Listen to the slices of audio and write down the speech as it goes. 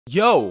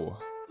Yo,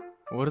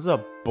 what is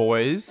up,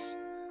 boys?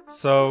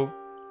 So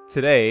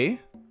today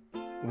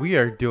we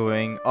are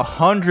doing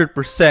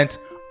 100%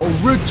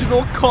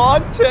 original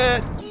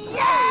content.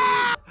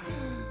 Yeah!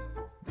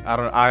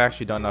 I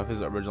actually don't know if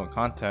it's original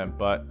content,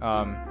 but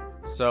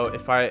so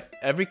if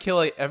every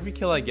kill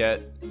I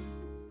get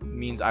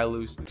means I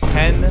lose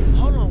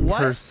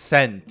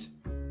 10%.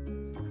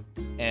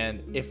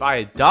 And if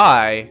I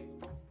die,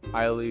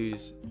 I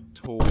lose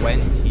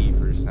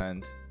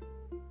 20%.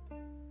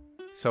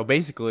 So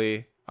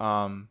basically,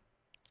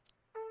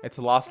 it's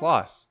a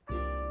loss.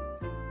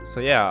 So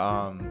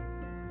yeah,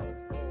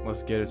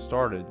 let's get it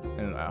started,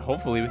 and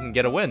hopefully we can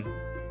get a win.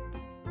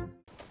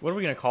 What are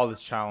we gonna call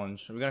this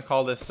challenge? We're gonna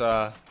call this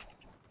the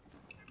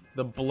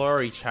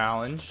blurry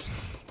challenge.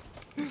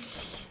 I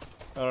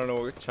don't know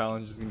what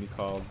challenge is gonna be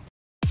called.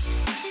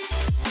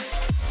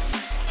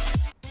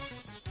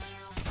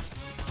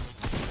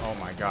 Oh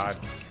my god.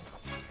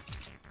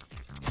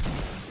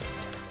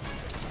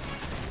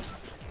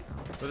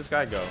 Where'd this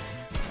guy go?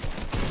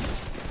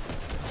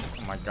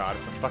 Oh my god,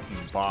 it's a fucking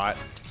bot.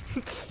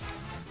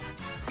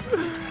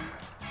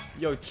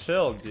 Yo,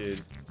 chill,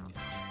 dude.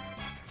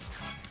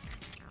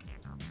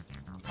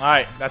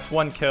 Alright, that's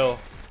one kill.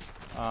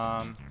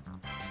 Run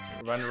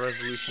the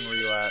resolution, where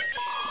you at?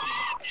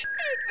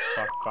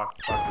 Fuck.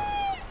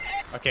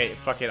 Okay,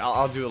 fuck it,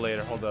 I'll do it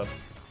later, hold up. I'm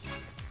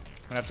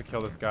gonna have to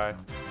kill this guy.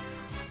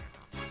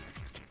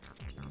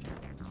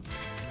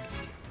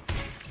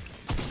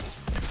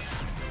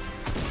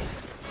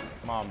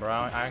 Come on, bro.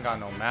 I ain't got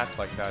no mats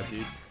like that,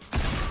 dude.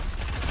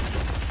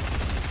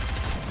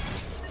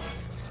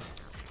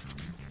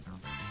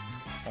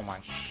 Oh my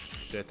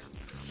shit.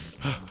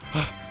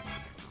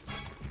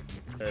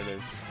 There it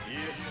is.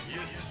 Yes.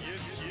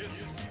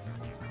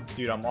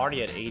 Dude, I'm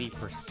already at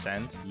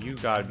 80%. You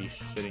gotta be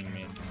shitting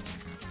me.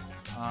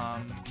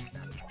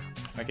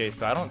 Okay,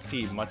 so I don't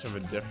see much of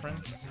a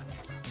difference.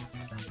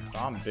 So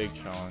I'm big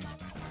chilling.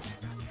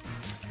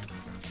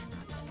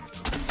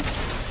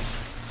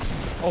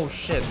 Oh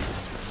shit.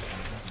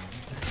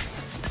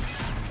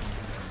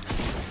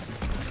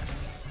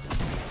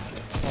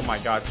 Oh my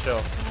god,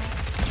 chill.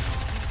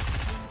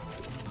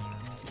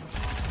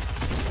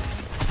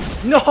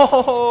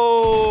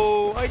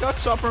 No! I got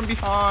shot from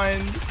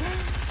behind.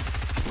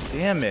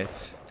 Damn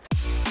it.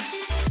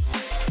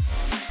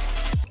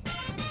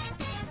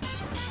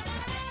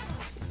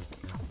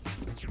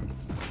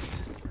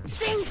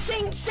 Sing!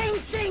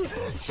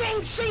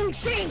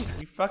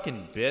 You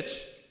fucking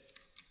bitch.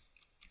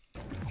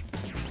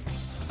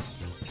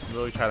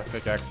 Really try to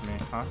pickaxe me,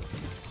 huh?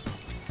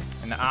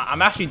 And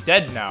I'm actually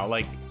dead now,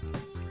 like,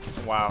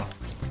 wow.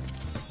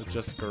 It's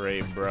just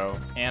great, bro.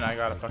 And I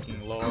gotta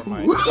fucking lower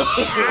my...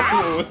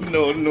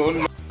 No.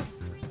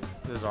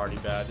 This is already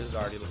bad. This is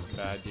already looking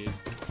bad, dude.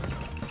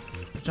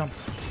 Jump.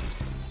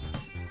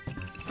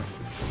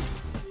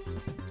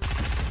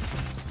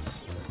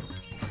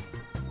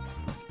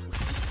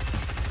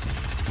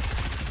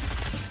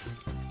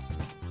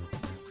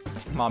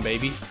 Come on,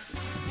 baby.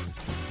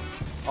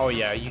 Oh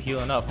yeah, you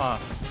healing up, huh?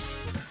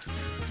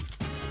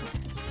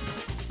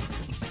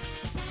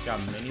 Got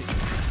minis.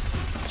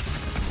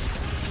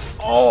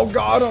 Oh,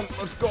 got him!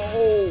 Let's go!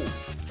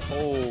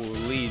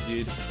 Holy,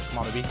 dude. Come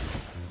on, baby.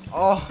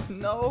 Oh,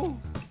 no!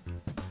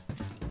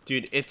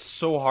 Dude, it's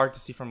so hard to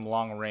see from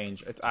long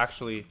range. It's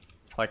actually,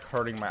 like,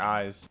 hurting my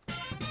eyes.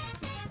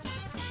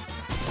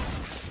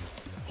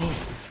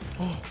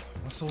 Oh,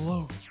 I'm so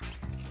low.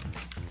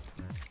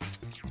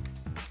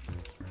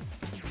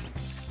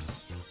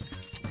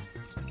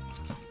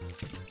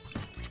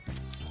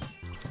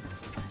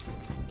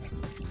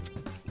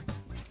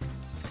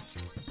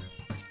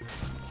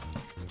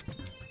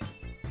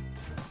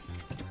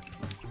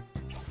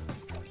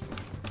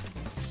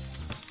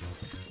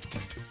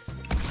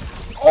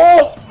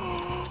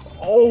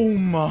 Oh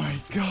my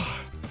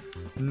god.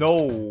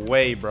 No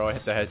way, bro. I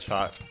hit the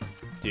headshot.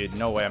 Dude,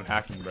 no way. I'm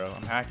hacking, bro.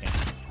 I'm hacking.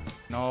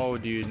 No,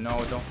 dude.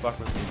 No, don't fuck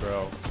with me,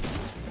 bro.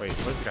 Wait,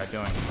 what is this guy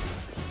doing?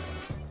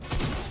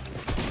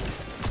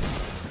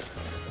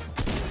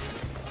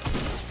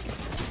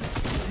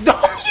 No!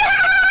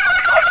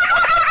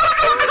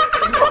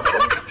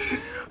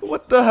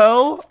 What the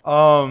hell?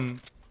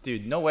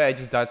 Dude, no way I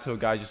just died to a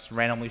guy just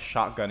randomly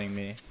shotgunning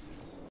me.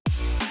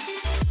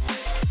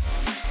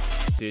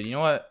 Dude, you know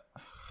what?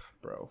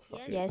 Bro,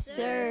 fuck it. Yes,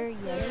 sir.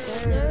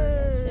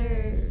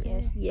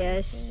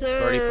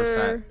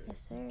 30%.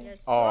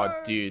 Oh,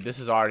 dude, this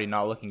is already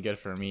not looking good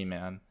for me,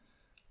 man.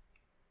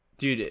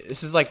 Dude,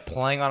 this is like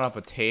playing on a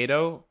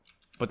potato,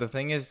 but the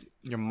thing is,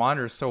 your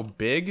monitor is so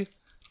big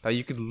that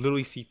you could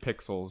literally see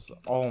pixels.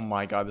 Oh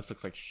my god, this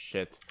looks like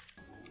shit.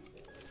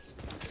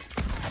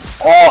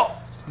 Oh!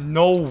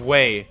 No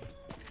way.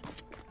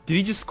 Did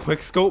he just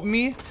quickscope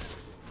me?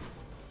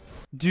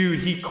 Dude,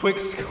 he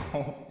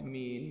quickscoped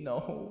me.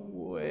 No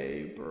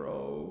way,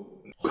 bro.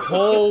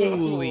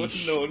 Holy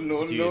shit. No.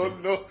 Oh, you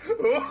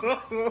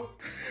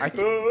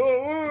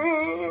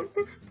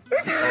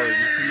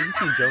can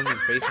see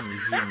Jones's face when you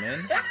zoom in.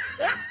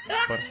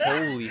 But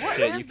holy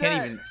shit, you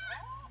can't even...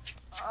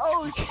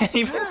 Oh, Can't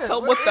even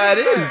tell what that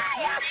is.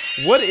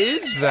 What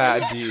is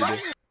that, dude?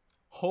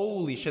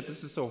 Holy shit,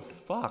 this is so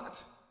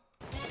fucked.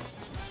 I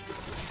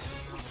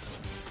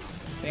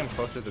think I'm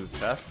closer to the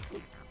chest.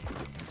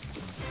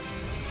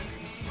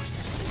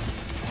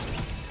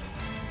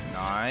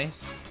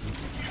 Nice.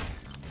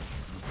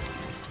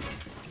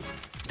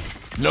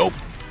 Nope.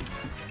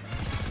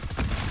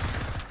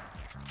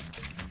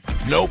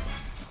 Nope.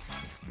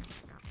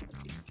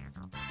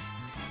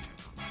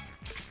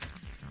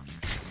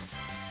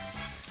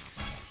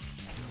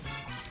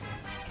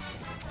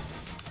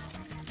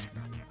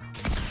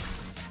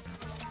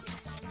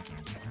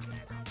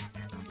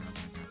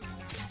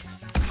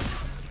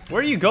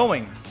 Where are you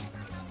going?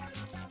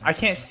 I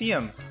can't see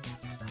him.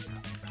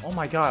 Oh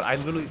my god, I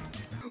literally...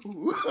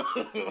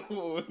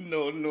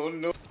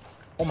 No.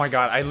 Oh my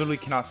god, I literally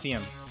cannot see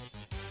him.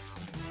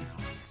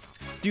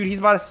 Dude, he's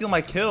about to steal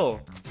my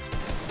kill.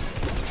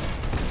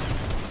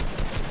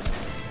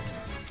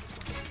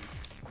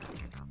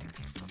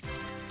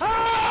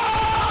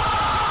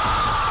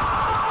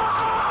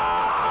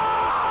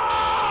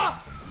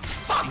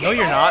 No,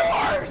 you're not.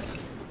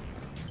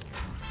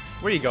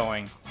 Where are you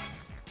going?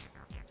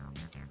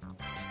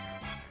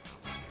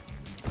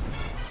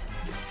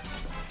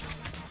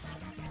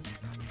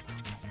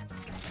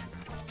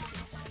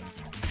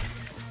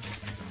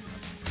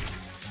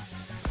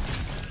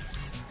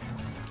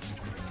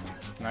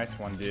 Nice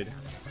one, dude.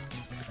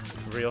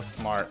 Real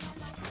smart.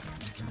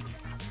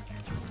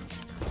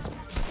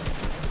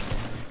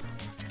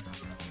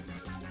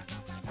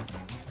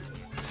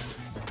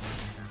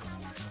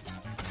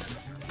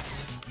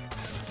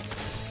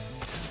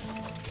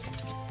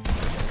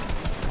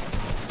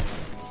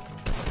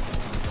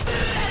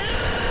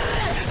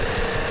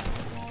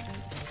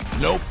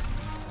 Nope.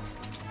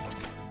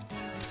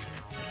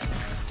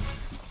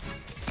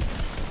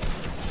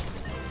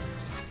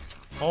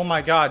 Oh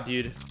my god,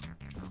 dude.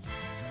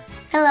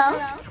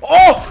 hello.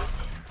 Oh!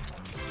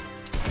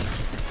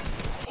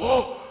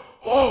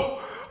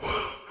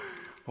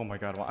 Oh my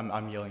god, well,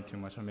 I'm yelling too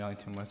much. I'm yelling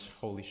too much.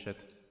 Holy shit.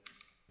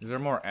 Is there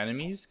more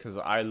enemies? Because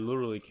I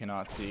literally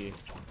cannot see.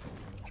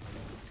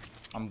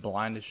 I'm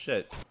blind as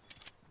shit.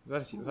 Is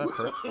that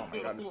hurt? Oh my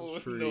god, it's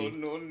a tree.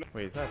 No.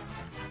 Wait, is that...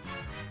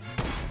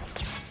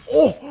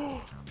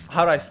 Oh!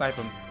 How did I snipe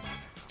him?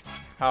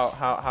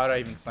 How did I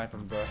even snipe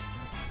him, bro?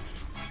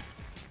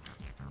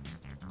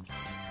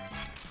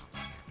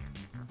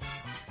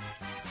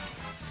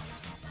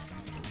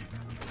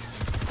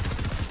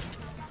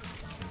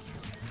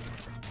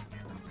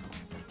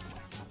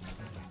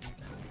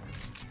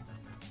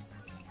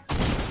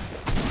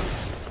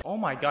 Oh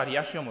my god, he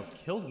actually almost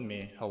killed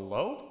me.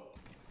 Hello?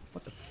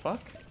 What the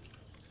fuck?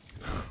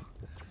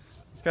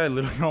 This guy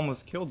literally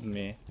almost killed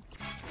me.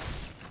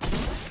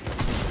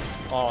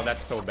 Oh,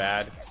 that's so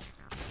bad.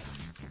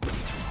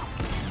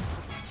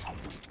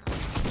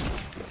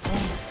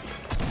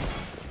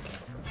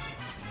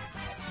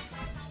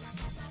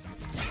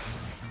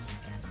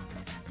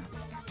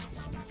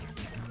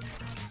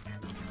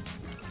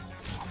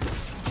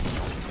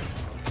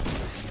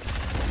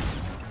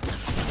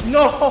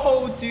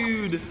 No,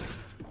 dude!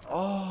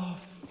 Oh,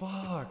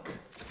 fuck.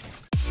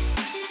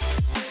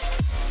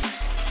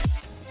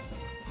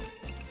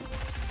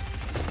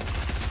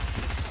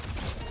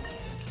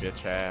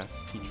 Bitch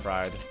ass. He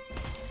tried.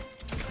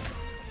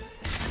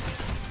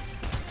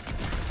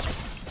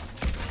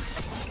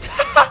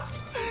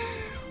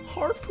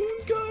 Harpoon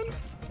gun?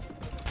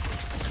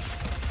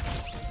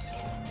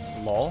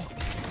 Lol.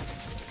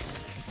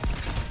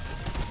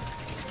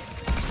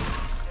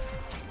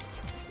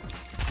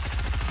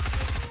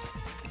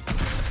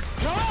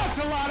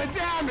 That's a lot of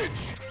damage.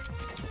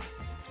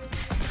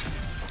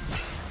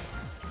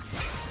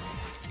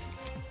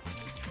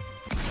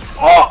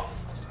 Oh!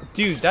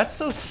 Dude, that's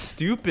so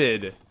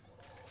stupid.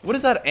 What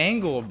is that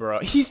angle, bro?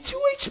 He's 2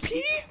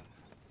 HP?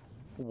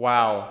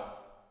 Wow.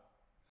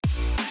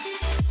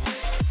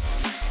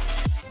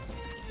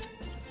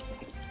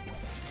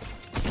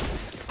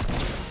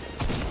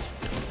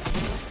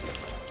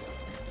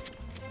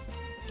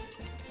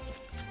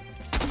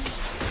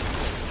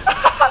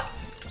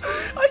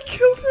 I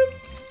killed him.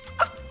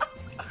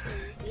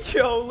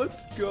 Yo,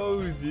 let's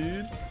go,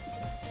 dude.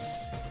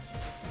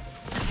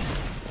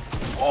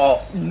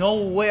 Oh,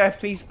 no way I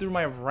faced through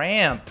my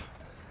ramp.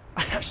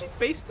 I actually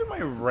faced through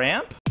my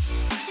ramp?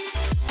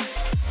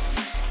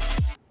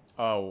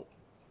 Oh.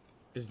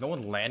 Is no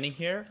one landing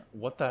here?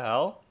 What the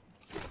hell?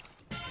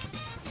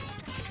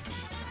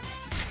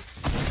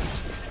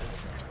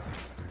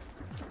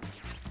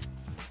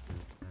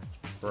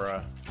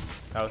 Bruh.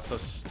 That was so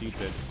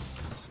stupid.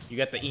 You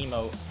got the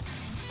emote.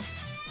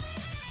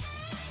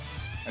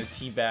 A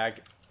teabag.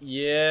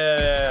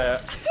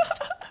 Yeah.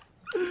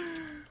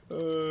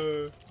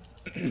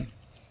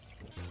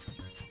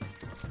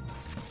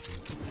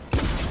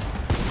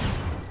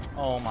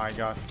 Oh my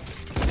god.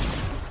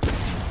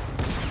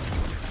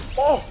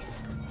 Oh!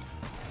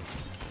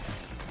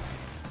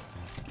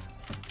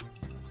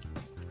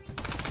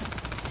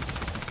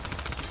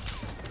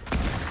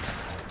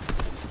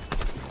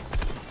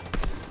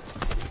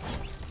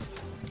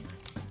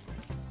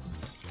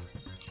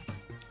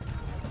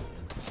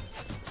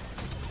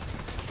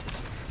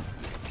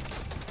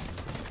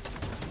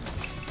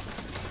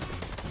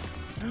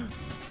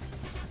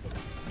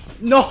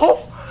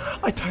 No!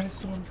 I died in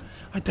storm.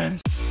 I died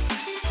in